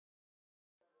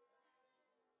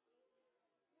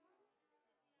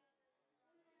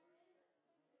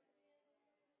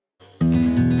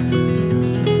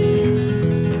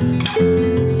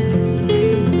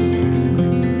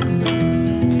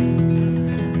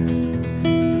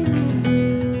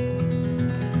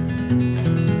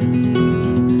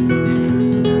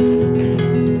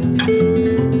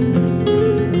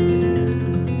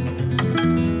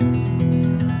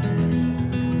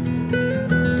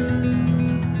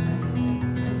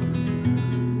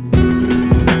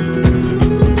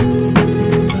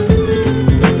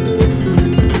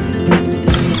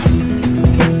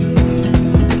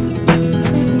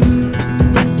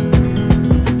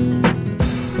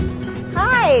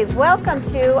Hi, welcome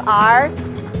to our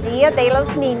Dia de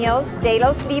los Ninos, de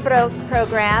los Libros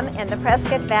program in the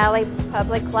Prescott Valley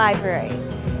Public Library.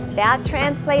 That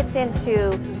translates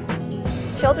into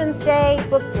Children's Day,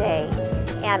 Book Day.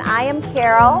 And I am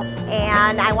Carol,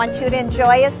 and I want you to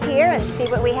enjoy us here and see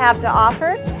what we have to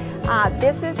offer.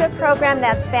 This is a program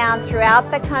that's found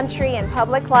throughout the country in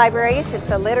public libraries.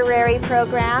 It's a literary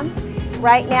program.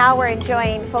 Right now we're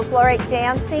enjoying folkloric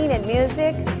dancing and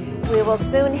music. We will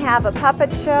soon have a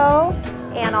puppet show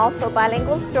and also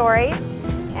bilingual stories.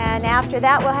 And after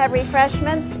that we'll have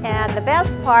refreshments, and the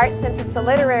best part, since it's a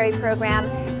literary program,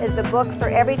 is a book for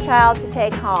every child to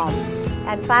take home.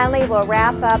 And finally we'll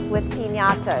wrap up with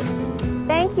piñatas.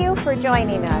 Thank you for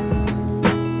joining us.